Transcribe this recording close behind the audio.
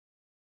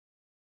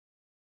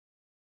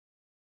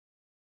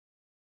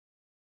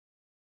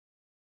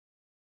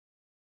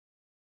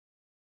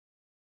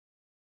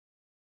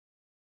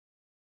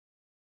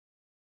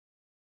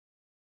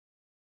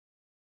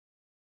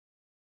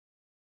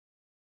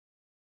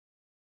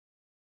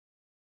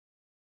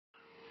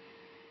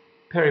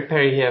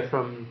PeriPeri here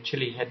from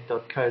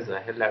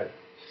chilihead.coza. Hello.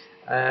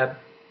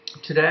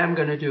 Today I'm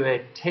going to do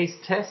a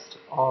taste test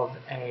of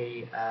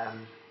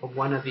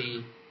one of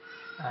the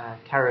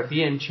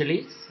Caribbean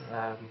chilies.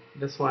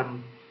 This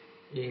one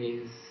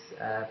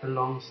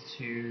belongs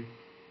to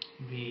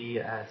the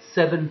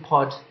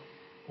 7-pod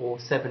or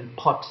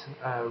 7-pot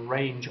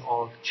range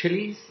of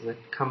chilies that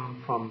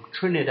come from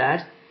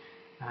Trinidad.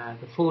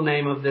 The full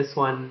name of this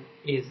one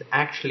is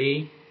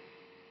actually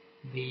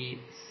the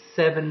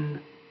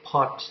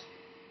 7-pot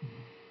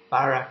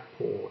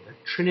Barrakpore, the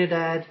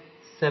Trinidad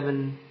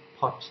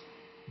 7-pot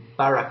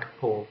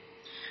Barrakpore.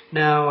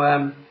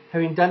 Now,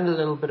 having done a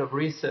little bit of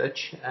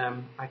research,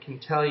 I can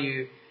tell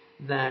you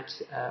that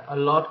a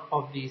lot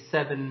of the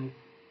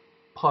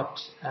 7-pot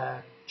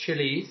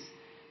chilies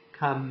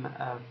come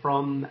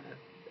from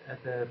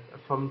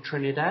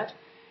Trinidad,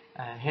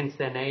 hence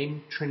their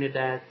name,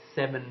 Trinidad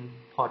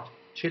 7-pot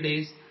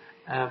chilies.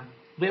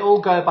 They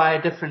all go by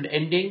a different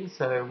ending,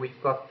 so we've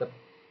got the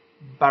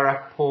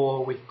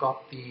Barrakpore, we've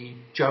got the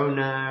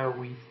Jonah,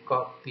 we've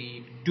got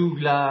the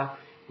Douglas,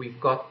 we've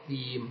got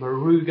the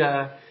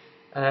Maruga.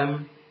 A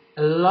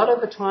lot of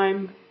the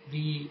time,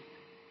 the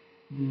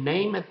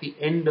name at the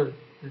end of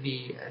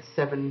the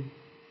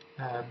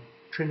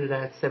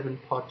Trinidad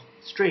 7-pot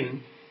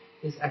string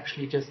is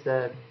actually just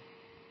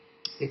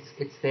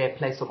it's their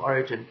place of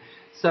origin.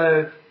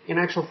 So, in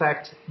actual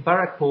fact,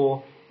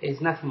 Barrakpore is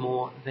nothing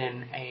more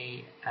than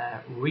a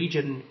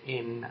region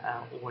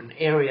or an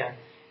area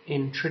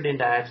in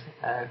Trinidad,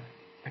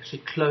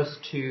 actually close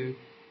to,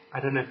 I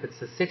don't know if it's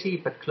a city,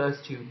 but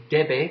close to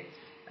Debe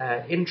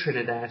in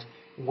Trinidad,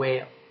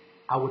 where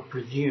I would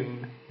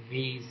presume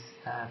these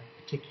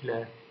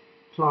particular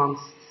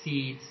plants,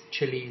 seeds,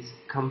 chilies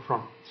come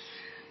from.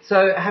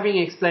 So having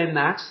explained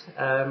that,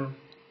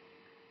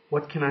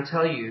 what can I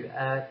tell you?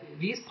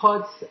 These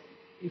pods,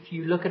 if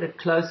you look at it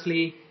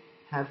closely,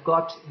 have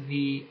got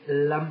the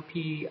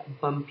lumpy,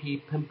 bumpy,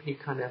 pimply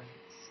kind of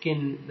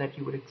skin that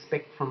you would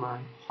expect from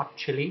a hot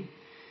chili.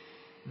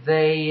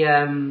 They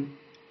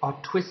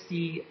are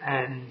twisty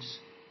and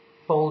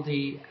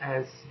foldy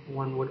as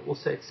one would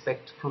also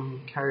expect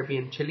from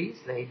Caribbean chilies.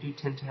 They do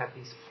tend to have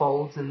these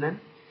folds in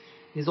them.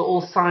 These are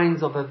all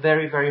signs of a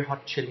very, very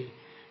hot chili.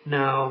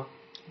 Now,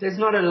 there's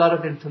not a lot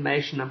of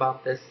information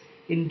about this.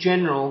 In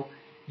general,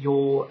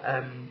 your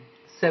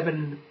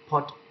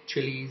 7-pot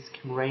chilies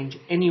can range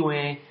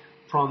anywhere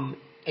from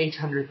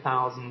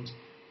 800,000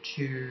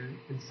 to,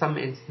 in some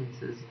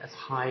instances, as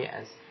high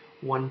as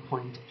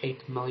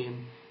 1.8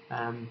 million.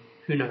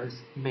 Who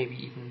knows?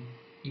 Maybe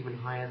even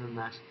higher than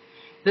that.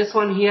 This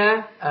one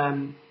here,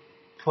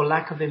 for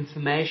lack of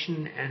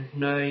information and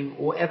knowing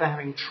or ever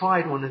having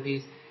tried one of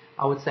these,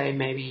 I would say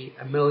maybe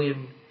 1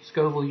 million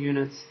Scoville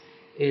units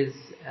is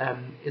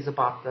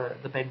about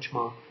the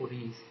benchmark for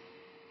these.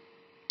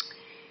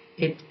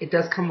 It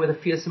does come with a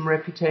fearsome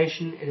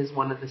reputation. It is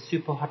one of the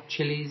super hot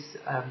chilies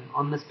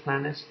on this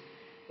planet.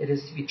 It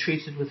is to be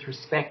treated with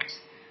respect.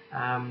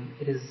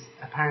 It is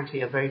apparently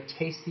a very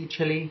tasty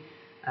chili,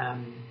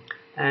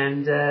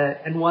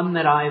 and one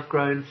that I've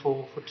grown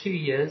for 2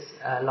 years.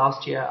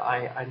 Last year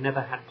I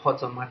never had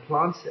pods on my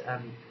plants.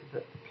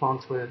 The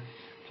plants were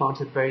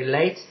planted very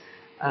late,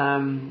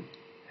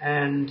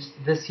 and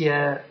this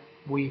year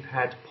we've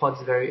had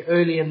pods very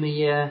early in the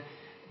year.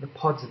 The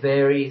pods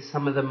vary.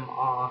 Some of them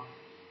are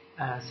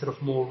sort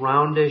of more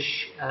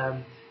roundish.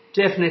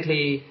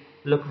 Definitely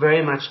look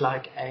very much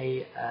like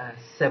a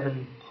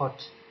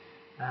 7-pot.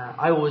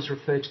 I always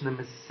refer to them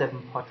as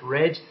 7-pot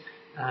red.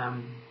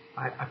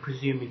 I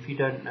presume if you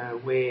don't know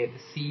where the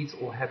seeds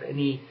or have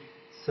any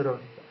sort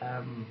of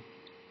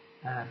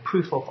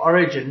proof of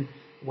origin,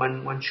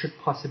 one should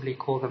possibly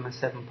call them a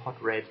 7-pot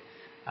red.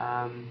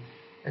 A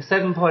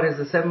 7-pot is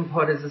a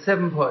 7-pot is a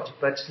 7-pot,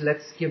 but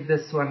let's give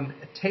this one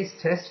a taste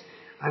test.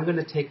 I'm going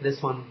to take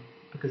this one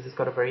because it's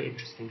got a very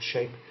interesting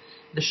shape.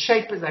 The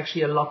shape is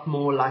actually a lot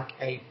more like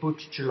a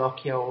boot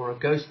jolokia or a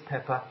ghost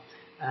pepper.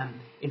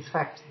 In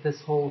fact,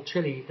 this whole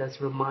chili does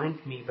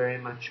remind me very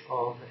much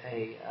of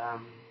a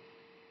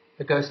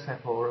ghost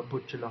pepper or a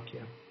boot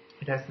jolokia.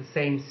 It has the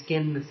same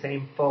skin, the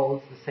same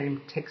folds, the same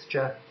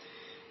texture.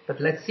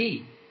 But let's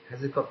see,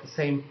 has it got the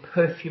same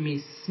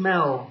perfumey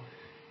smell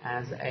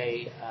as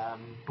a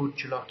boot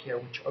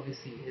jolokia, which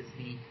obviously is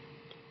the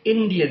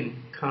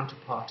Indian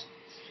counterpart.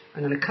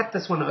 I'm going to cut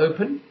this one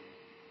open.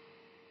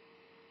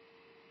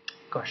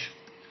 Gosh,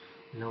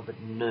 a little bit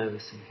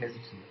nervous and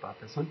hesitant about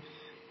this one.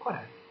 Quite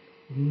a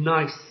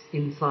nice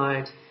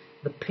inside,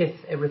 the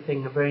pith,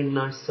 everything, a very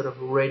nice sort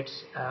of red,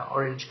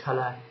 orange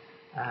color.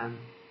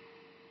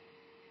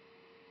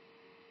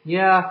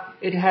 Yeah,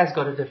 it has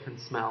got a different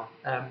smell,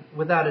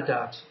 without a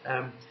doubt.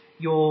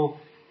 Your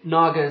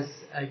nagas,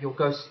 your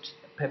ghost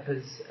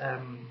peppers,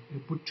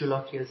 your boot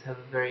jolokias have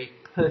a very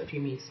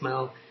perfumey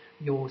smell.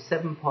 Your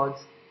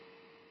 7-pods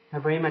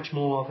have very much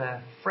more of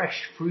a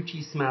fresh,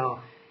 fruity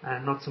smell,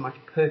 not so much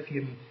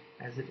perfume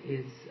as it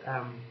is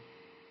kind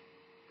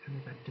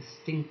of a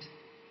distinct,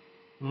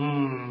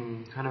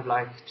 kind of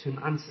like to an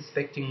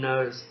unsuspecting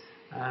nose,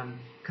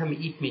 come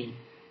eat me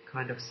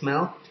kind of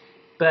smell.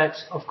 But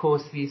of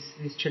course, these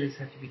chilies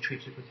have to be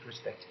treated with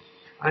respect.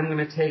 I'm going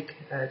to take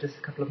just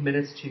a couple of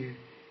minutes to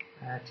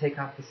take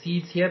out the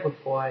seeds here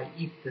before I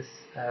eat this.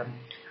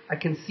 I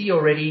can see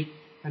already,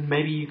 and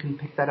maybe you can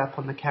pick that up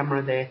on the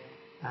camera there.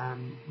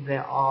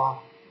 There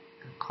are,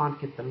 I can't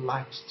get the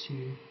light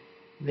to,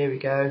 there we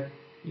go.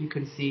 You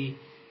can see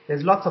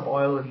there's lots of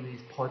oil in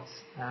these pods.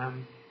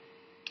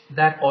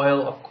 That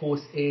oil, of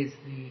course, is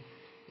the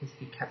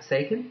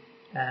capsaicin.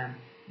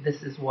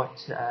 This is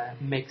what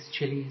makes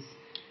chilies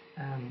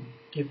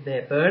give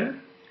their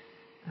burn.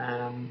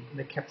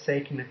 The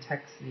capsaicin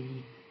attacks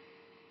the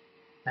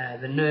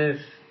nerve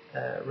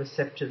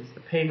receptors,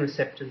 the pain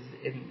receptors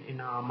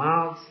in our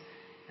mouths,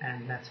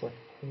 and that's what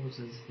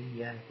causes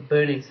the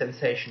burning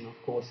sensation, of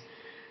course.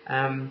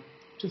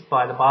 Just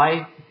by the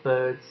by,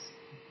 birds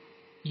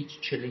eat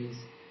chilies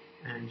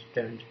and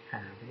don't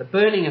have the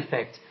burning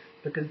effect,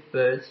 because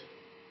birds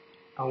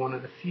are one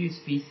of the few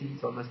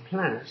species on this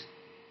planet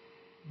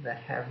that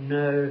have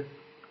no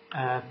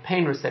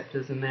pain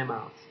receptors in their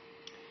mouths.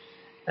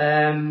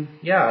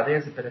 Yeah,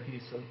 there's a bit of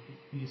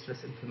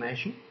useless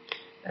information.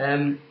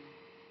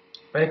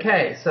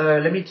 Okay, so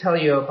let me tell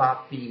you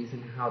about bees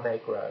and how they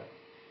grow.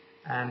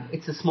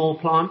 It's a small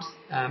plant,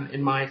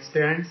 in my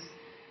experience.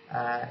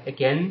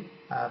 Again,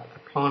 a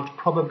plant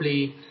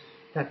probably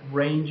that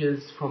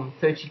ranges from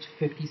 30 to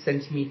 50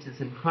 centimeters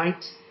in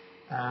height.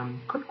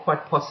 Could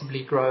quite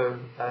possibly grow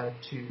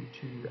to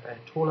a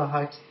taller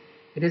height.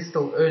 It is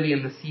still early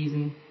in the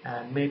season,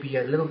 maybe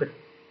a little bit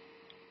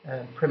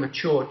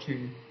premature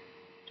to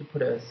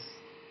put a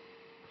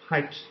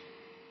height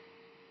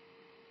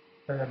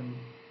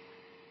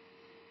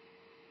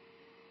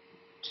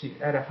to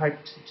add a height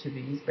to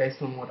these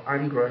based on what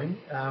I'm growing.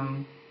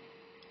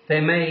 They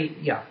may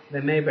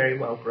very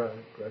well grow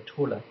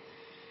taller.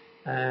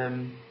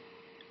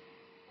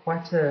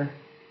 Quite an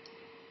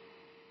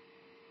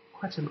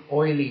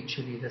oily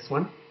chili, this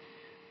one.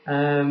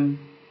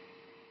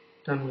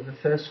 Done with the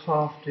first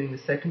half, doing the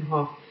second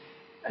half.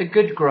 A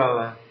good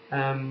grower.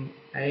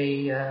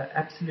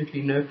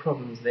 Absolutely no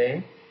problems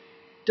there.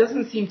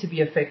 Doesn't seem to be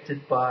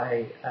affected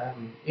by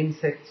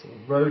insects or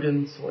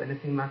rodents or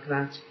anything like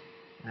that.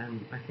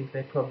 I think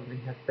they probably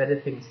have better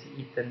things to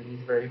eat than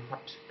these very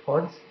hot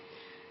pods.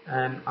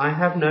 I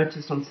have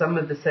noticed on some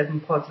of the 7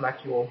 pods,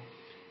 like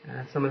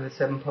some of the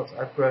 7 pods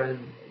I've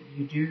grown,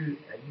 you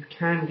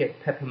can get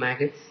pepper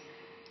maggots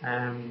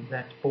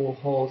that bore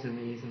holes in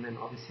these, and then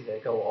obviously they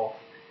go off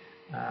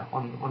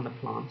on the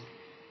plant.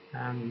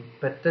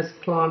 But this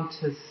plant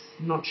has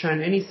not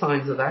shown any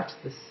signs of that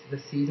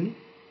this season.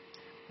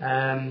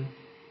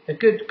 A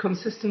good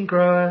consistent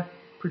grower,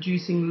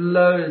 producing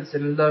loads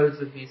and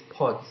loads of these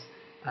pods.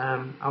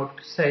 I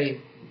would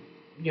say,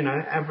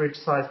 average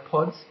size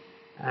pods,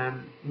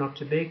 not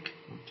too big,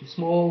 not too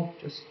small,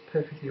 just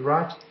perfectly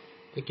right.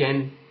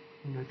 Again,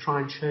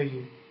 try and show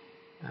you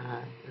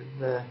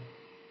the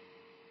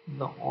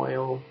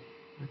oil.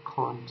 I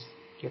can't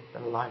get the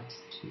light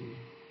to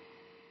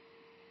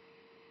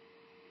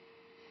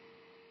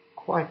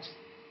quite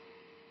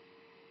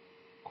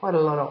a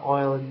lot of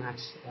oil in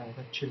that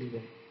chili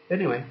there.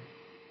 Anyway,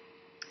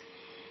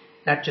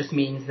 that just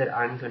means that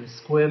I'm going to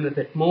squirm a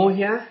bit more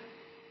here.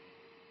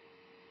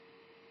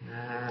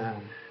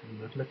 I'm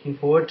not looking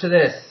forward to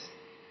this.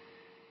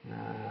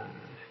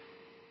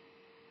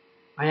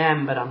 I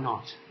am, but I'm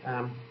not,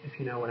 if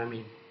you know what I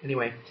mean.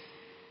 Anyway,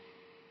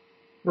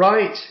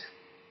 right,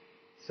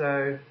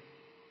 so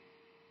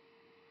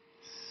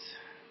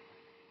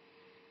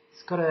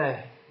it's got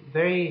a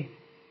very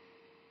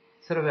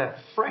sort of a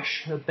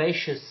fresh,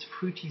 herbaceous,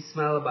 fruity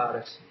smell about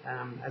it.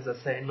 As I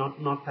say,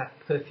 not that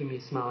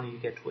perfumey smell you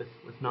get with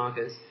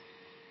Nagas.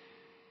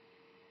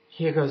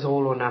 Here goes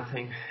all or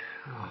nothing.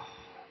 Oh,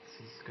 this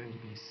is going to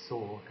be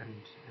sore and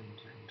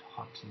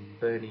hot and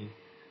burning.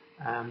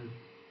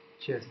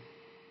 Cheers.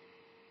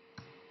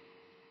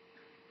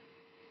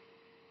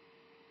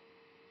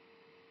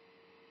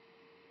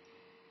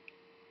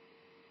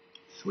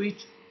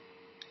 Sweet,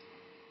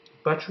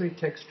 buttery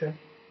texture.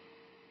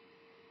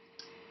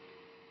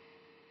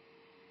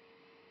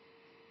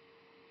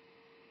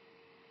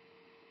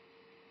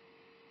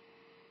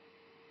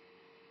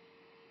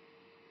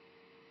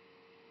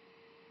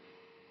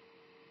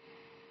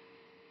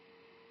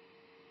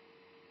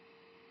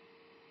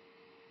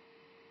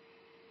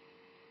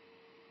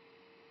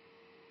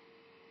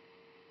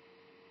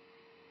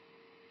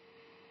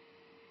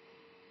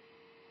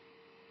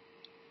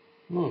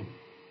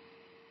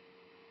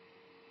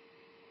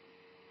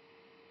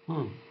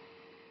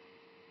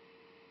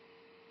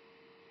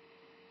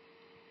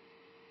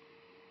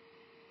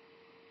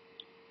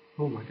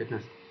 Oh my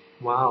goodness.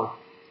 Wow.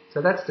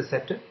 So that's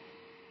deceptive.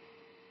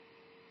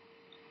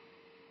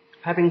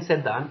 Having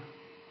said that,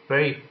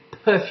 very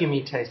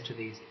perfumey taste to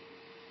these.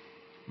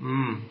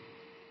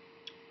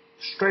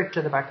 Straight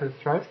to the back of the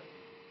throat.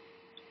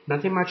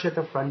 Nothing much at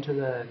the front of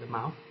the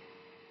mouth.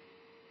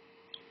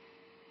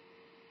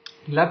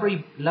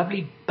 Lovely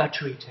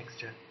buttery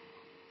texture.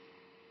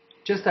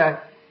 Just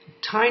a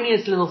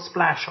tiniest little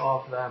splash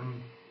of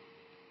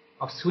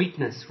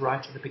sweetness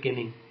right at the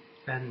beginning.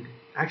 And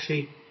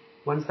actually,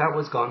 once that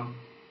was gone,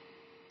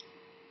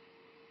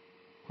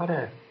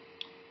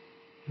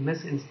 in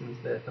this instance,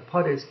 the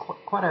pod is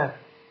quite a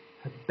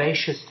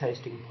herbaceous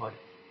tasting pod.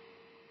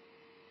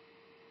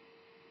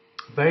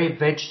 Very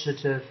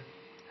vegetative,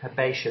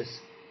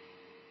 herbaceous.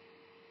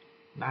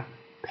 That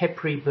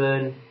peppery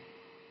burn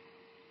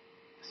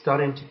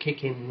starting to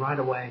kick in right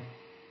away.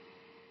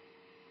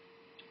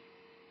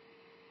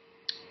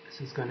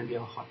 This is going to be a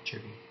hot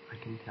chili, I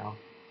can tell.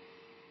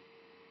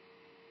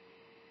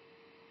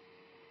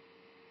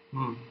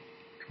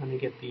 Trying to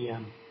get the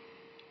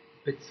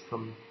bits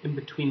from in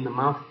between the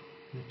mouth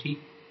and the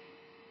teeth.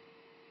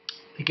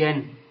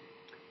 Again,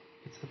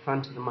 it's the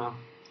front of the mouth.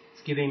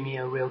 It's giving me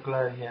a real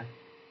glow here.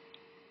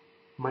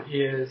 My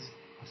ears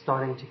are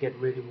starting to get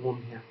really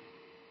warm here.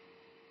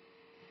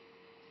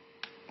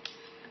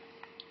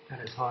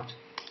 That is hot.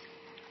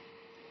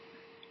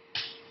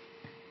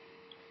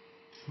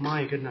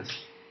 My goodness.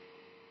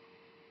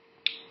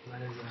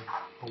 That is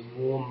a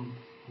warm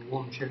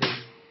chili.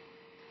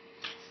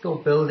 Still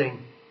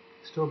building.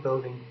 It's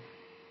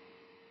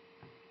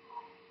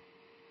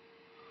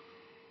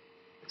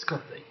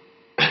got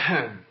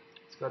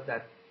it's got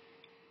that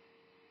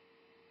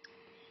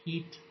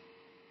heat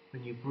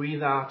when you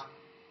breathe out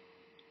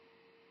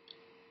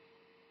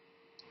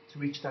to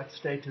reach that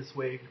status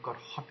where you've got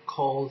hot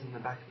coals in the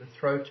back of the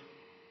throat,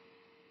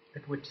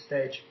 at which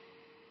stage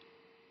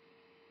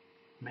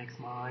it makes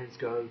my eyes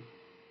go.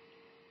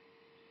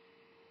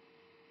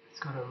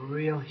 It's got a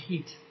real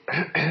heat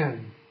at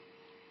the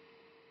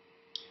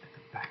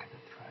back of the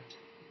throat.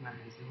 That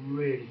is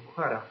really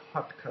quite a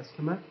hot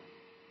customer.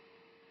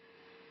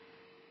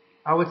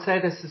 I would say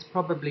this is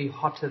probably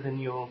hotter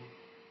than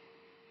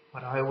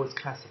what I always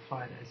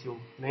classified as your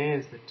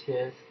Mares, the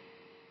tears.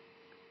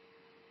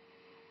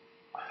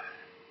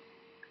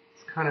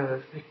 It's kind of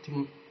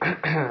affecting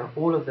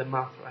all of the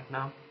mouth right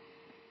now.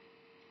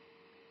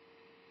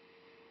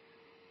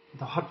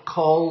 The hot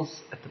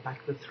coals at the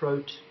back of the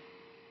throat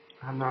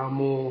are now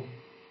more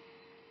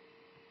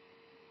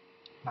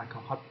like a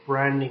hot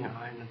branding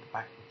iron at the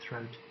back of the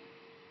throat.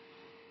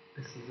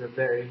 This is a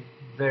very,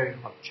 very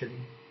hot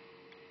chili,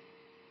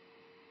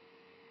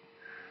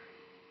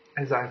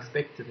 as I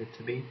expected it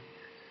to be.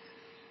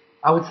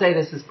 I would say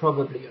this is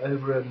probably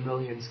over 1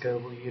 million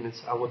Scoville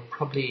units. I would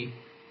probably,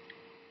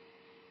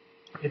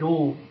 it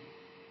all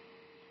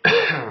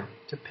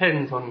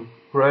depends on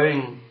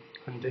growing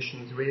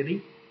conditions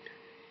really.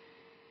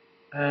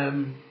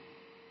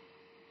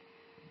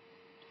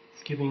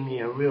 It's giving me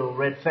a real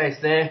red face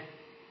there.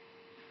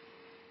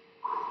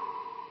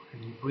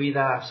 And you breathe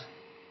out,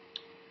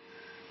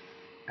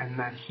 and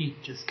that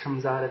heat just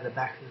comes out of the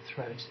back of the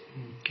throat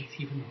and it gets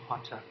even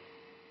hotter.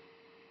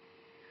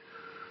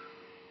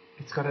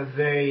 It's got a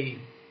very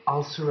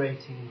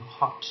ulcerating,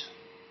 hot,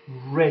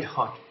 red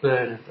hot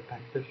burn at the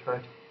back of the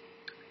throat.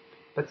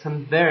 But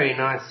some very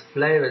nice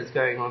flavors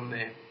going on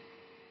there.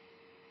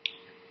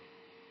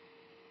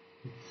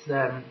 It's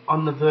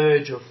on the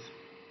verge of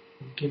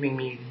giving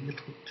me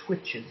little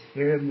twitches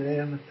here and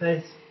there on the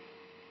face.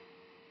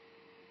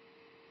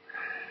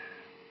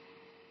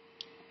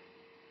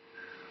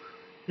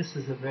 This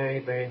is a very,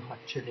 very hot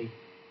chili,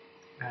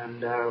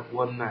 and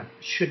one that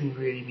shouldn't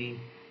really be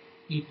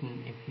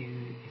eaten if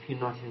you're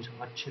not into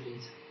hot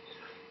chilies.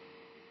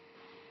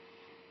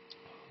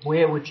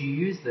 Where would you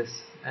use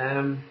this?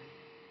 The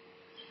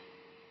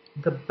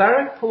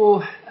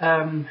Barrakpore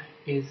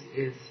is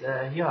this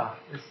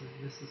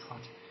is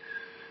hot.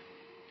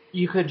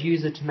 You could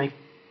use it to make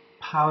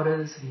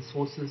powders and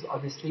sauces,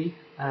 obviously.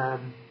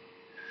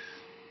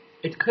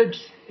 It could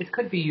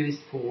be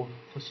used for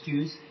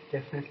stews,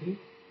 definitely.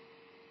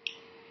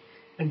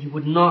 And you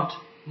would not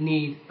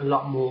need a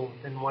lot more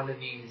than one of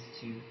these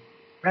to,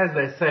 as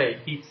they say,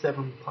 heat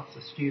 7 pots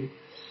of stew.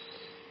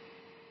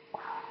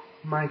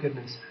 My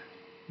goodness,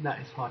 that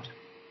is hot.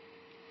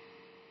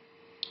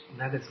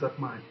 That has got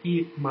my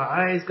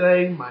eyes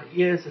going, my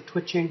ears are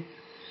twitching.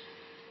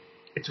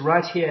 It's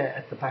right here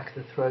at the back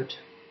of the throat.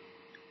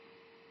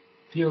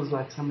 Feels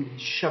like somebody's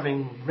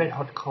shoving red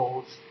hot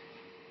coals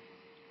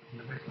in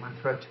the back of my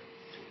throat.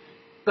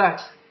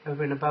 But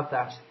over and above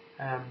that,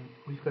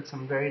 we've got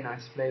some very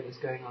nice flavors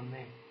going on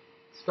there.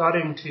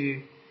 Starting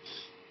to,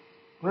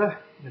 well,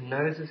 the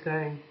nose is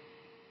going.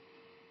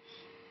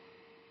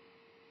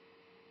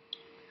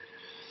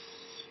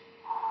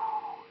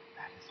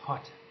 That is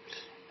hot.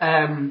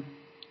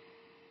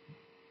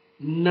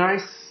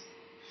 Nice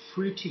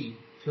fruity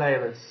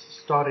flavors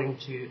starting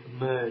to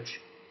emerge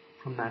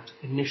from that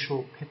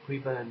initial peppery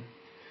burn.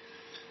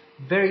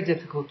 Very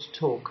difficult to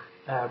talk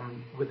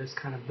with this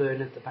kind of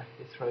burn at the back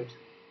of the throat.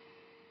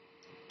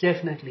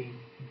 Definitely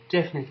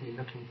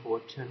looking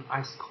forward to an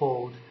ice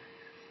cold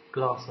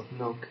glass of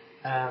milk.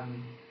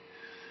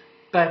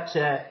 But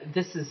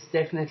this is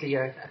definitely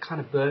a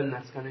kind of burn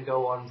that's going to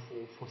go on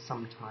for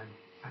some time.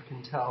 I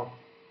can tell.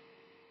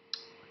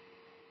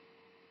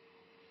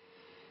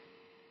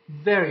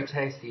 Very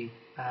tasty.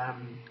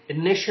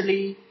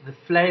 Initially, the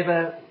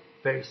flavor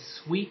very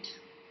sweet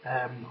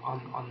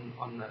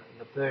on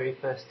the very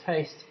first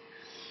taste.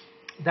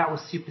 that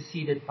was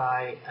superseded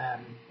by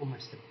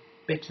almost a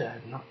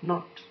bitter,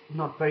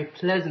 not very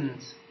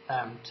pleasant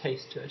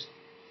taste to it.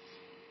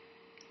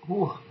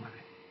 Ooh, my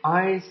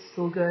eyes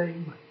still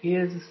going, my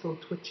ears are still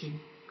twitching.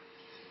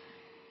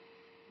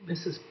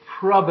 This is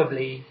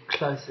probably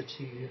closer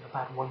to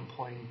about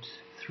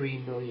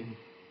 1.3 million,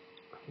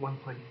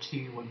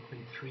 1.2,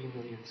 1.3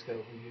 million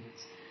Scoville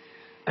units.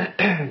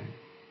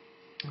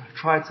 I've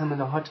tried some of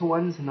the hotter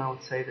ones, and I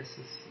would say this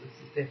is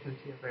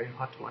definitely a very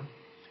hot one.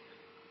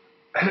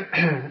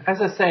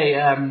 As I say,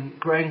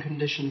 growing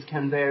conditions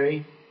can vary.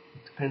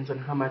 It depends on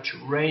how much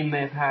rain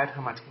they've had,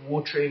 how much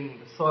watering,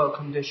 the soil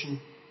condition.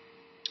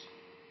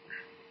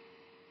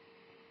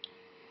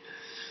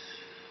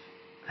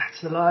 That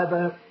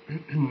saliva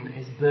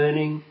is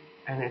burning,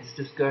 and it's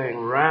just going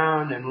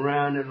round and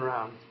round and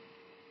round.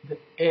 The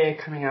air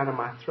coming out of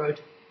my throat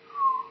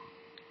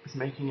is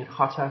making it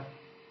hotter.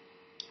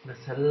 The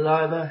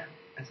saliva,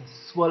 as I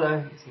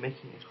swallow, is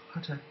making it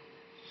hotter.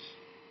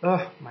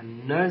 Oh, my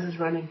nose is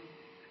running.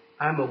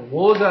 I'm a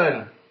war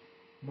zone.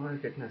 My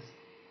goodness.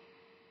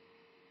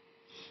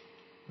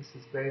 This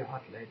is very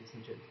hot, ladies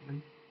and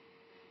gentlemen.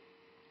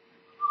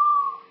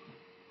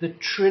 The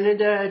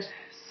Trinidad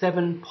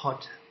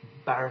 7-pot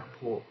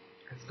Barrakpore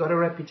has got a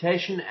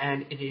reputation,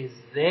 and it is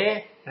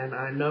there, and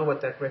I know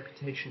what that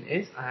reputation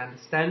is. I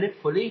understand it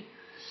fully.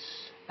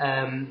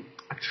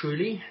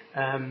 Truly.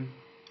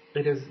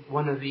 It is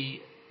one of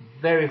the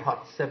very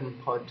hot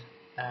 7-pot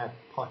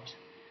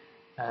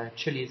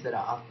chilies that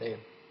are out there.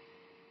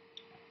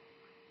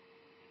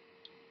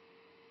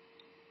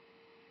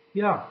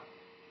 Yeah,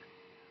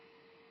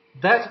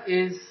 that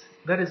is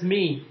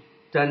me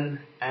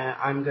done.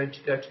 I'm going to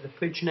go to the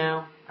fridge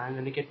now. I'm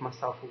going to get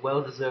myself a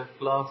well-deserved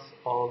glass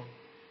of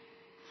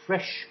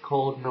fresh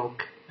cold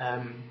milk.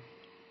 I'm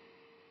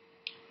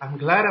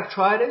glad I've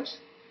tried it.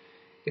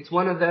 It's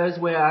one of those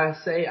where I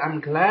say I'm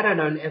glad I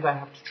don't ever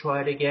have to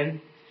try it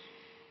again.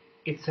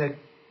 It's a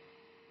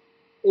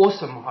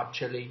awesome hot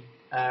chili.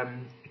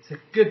 It's a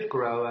good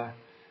grower.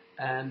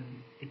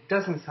 It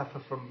doesn't suffer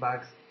from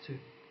bugs. It's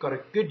got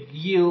a good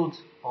yield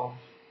of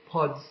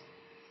pods.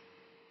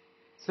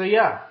 So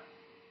yeah,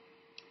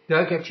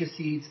 go get your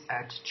seeds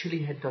at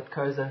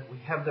chilihead.coza. We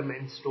have them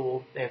in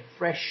store. They're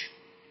fresh.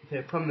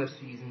 They're from the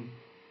season.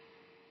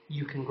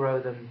 You can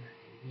grow them.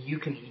 You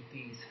can eat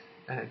these.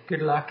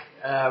 Good luck.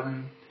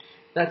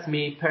 That's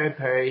me,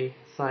 PeriPeri,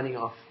 signing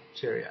off.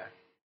 Cheerio.